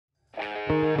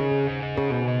Got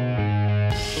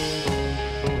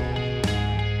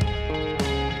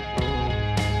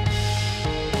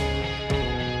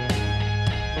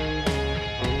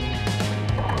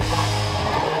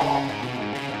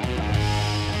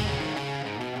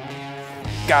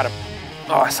him.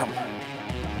 Awesome.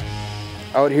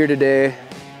 Out here today,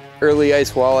 early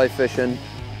ice walleye fishing.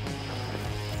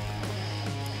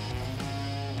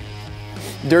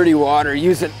 Dirty water,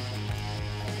 using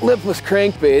lipless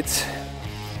crankbaits,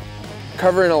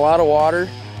 covering a lot of water,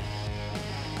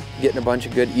 getting a bunch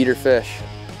of good eater fish.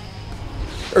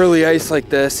 Early ice like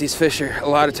this, these fish are a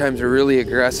lot of times are really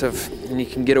aggressive, and you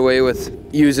can get away with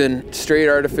using straight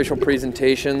artificial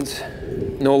presentations,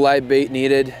 no live bait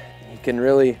needed. You can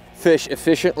really fish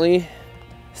efficiently,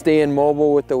 staying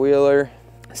mobile with the wheeler,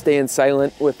 staying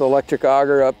silent with the electric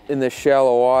auger up in this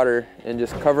shallow water, and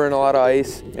just covering a lot of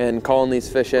ice and calling these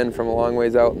fish in from a long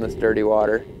ways out in this dirty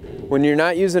water. When you're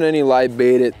not using any live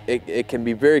bait, it can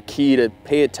be very key to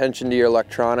pay attention to your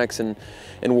electronics and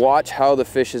watch how the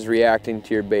fish is reacting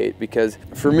to your bait. Because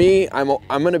for me, I'm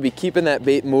gonna be keeping that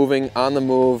bait moving on the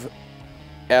move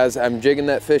as I'm jigging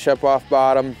that fish up off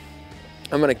bottom.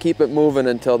 I'm gonna keep it moving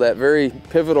until that very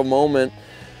pivotal moment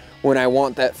when I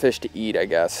want that fish to eat, I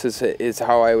guess, is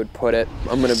how I would put it.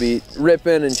 I'm gonna be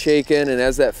ripping and shaking, and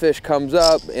as that fish comes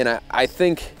up, and I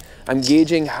think I'm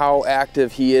gauging how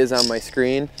active he is on my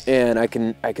screen, and I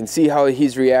can see how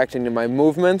he's reacting to my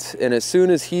movements. And as soon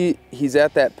as he's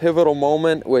at that pivotal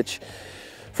moment, which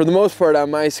for the most part on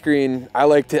my screen, I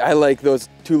like those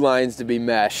two lines to be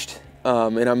meshed,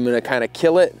 and I'm gonna kind of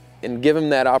kill it and give him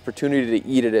that opportunity to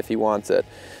eat it if he wants it.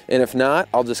 And if not,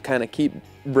 I'll just kind of keep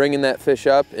bringing that fish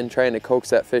up and trying to coax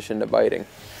that fish into biting.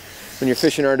 When you're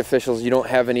fishing artificials, you don't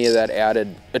have any of that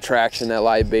added attraction that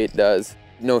live bait does.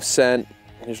 No scent,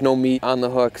 there's no meat on the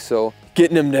hook, so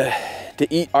getting them to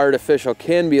eat artificial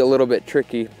can be a little bit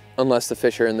tricky unless the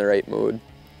fish are in the right mood.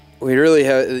 We really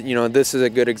have, you know, this is a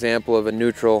good example of a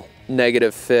neutral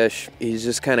negative fish. He's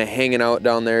just kind of hanging out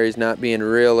down there. He's not being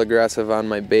real aggressive on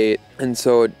my bait. And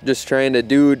so just trying to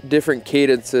do different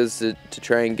cadences to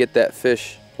try and get that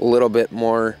fish a little bit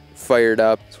more fired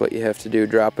up. That's what you have to do,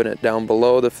 dropping it down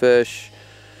below the fish.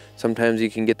 Sometimes you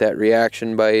can get that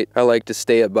reaction bite. I like to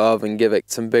stay above and give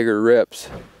it some bigger rips.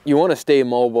 You want to stay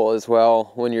mobile as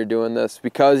well when you're doing this,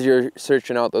 because you're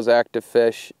searching out those active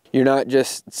fish. You're not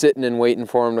just sitting and waiting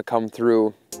for them to come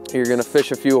through. You're gonna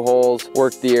fish a few holes,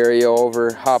 work the area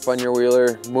over, hop on your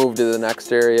wheeler, move to the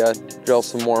next area, drill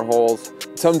some more holes.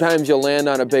 Sometimes you'll land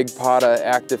on a big pot of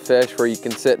active fish where you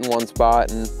can sit in one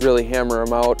spot and really hammer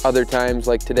them out. Other times,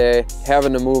 like today,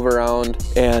 having to move around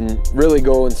and really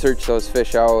go and search those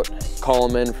fish out, call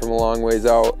them in from a long ways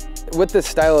out. With this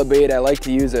style of bait, I like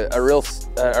to use a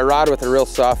rod with a real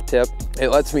soft tip. It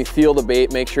lets me feel the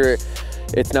bait, make sure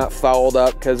it's not fouled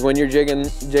up, because when you're jigging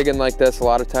like this, a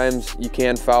lot of times you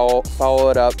can foul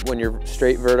it up when you're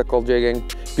straight vertical jigging.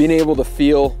 Being able to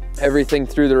feel everything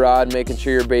through the rod, making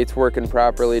sure your bait's working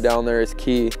properly down there is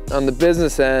key. On the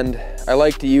business end, I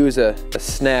like to use a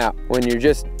snap. When you're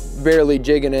just barely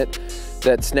jigging it,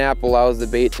 that snap allows the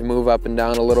bait to move up and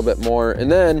down a little bit more.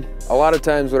 And then a lot of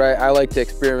times what I like to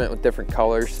experiment with different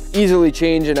colors. Easily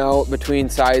changing out between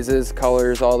sizes,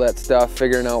 colors, all that stuff,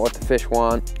 figuring out what the fish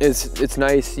want. It's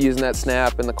nice using that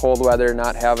snap in the cold weather,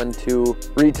 not having to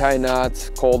retie knots,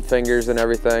 cold fingers and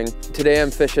everything. Today I'm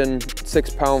fishing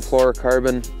 6-pound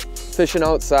fluorocarbon, fishing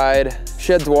outside,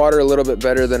 sheds water a little bit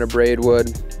better than a braid would.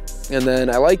 And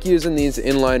then I like using these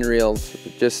inline reels,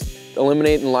 just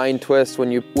eliminating line twist.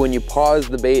 When you pause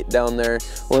the bait down there,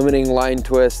 eliminating line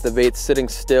twist, the bait's sitting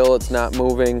still, it's not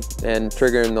moving, and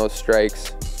triggering those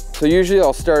strikes. So usually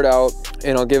I'll start out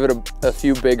and I'll give it a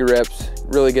few big rips,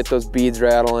 really get those beads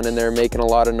rattling in there, making a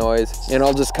lot of noise, and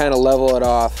I'll just kind of level it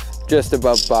off just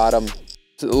above bottom.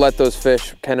 So let those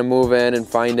fish kind of move in and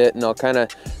find it, and I'll kind of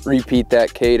repeat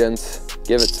that cadence,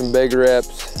 give it some big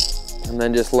rips, and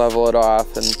then just level it off.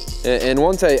 And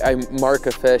once I mark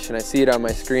a fish and I see it on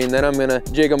my screen, then I'm gonna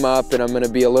jig them up and I'm gonna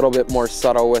be a little bit more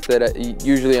subtle with it.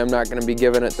 Usually I'm not gonna be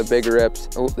giving it the big rips.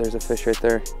 Oh, there's a fish right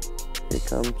there. Here he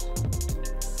comes.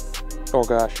 Oh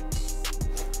gosh.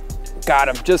 Got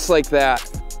him, just like that.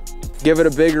 Give it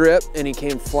a big rip and he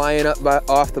came flying up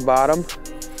off the bottom.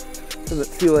 Doesn't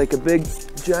feel like a big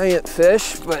giant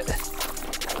fish, but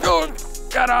oh,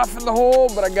 got off in the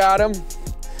hole, but I got him.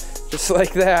 Just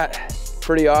like that.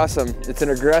 Pretty awesome. It's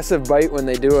an aggressive bite when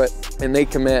they do it, and they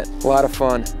commit. A lot of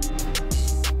fun.